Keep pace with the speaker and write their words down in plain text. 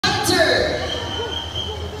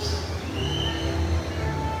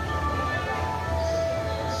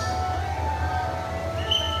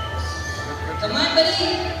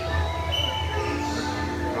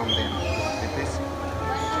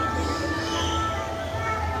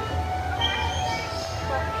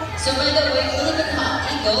So by the way, Philippine hawk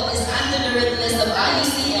eagle is under the red list of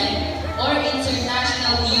IUCN or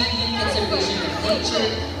International Union Conservation of Nature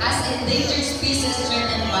as endangered species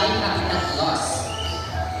threatened by habitat loss.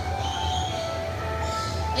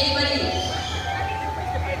 Hey buddy!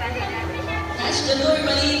 Catch the lure,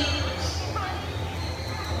 buddy!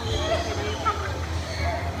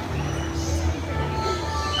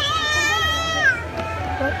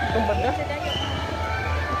 Itong banda?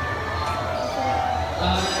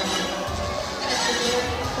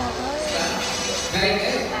 Very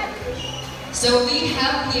good. So we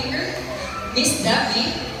have here Miss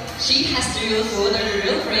Debbie. She has the real food or the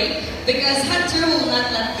real prey because hunter will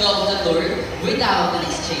not let go of the lure without an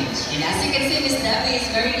exchange. And as you can see, Miss Debbie is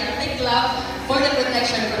wearing a thick glove for the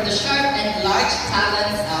protection from the sharp and large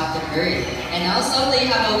talons of the bird. And also they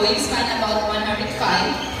have a wingspan about 105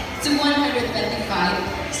 to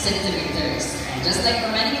 125 centimeters. And just like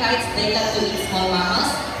for many kites, they love to eat small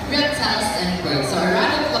mammals, reptiles, and birds. So a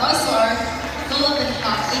round of applause for Philippine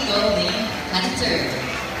hawk eagle named Hunter.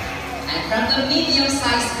 And from the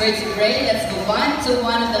medium-sized birds of prey, let's move on to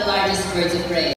one of the largest birds of prey.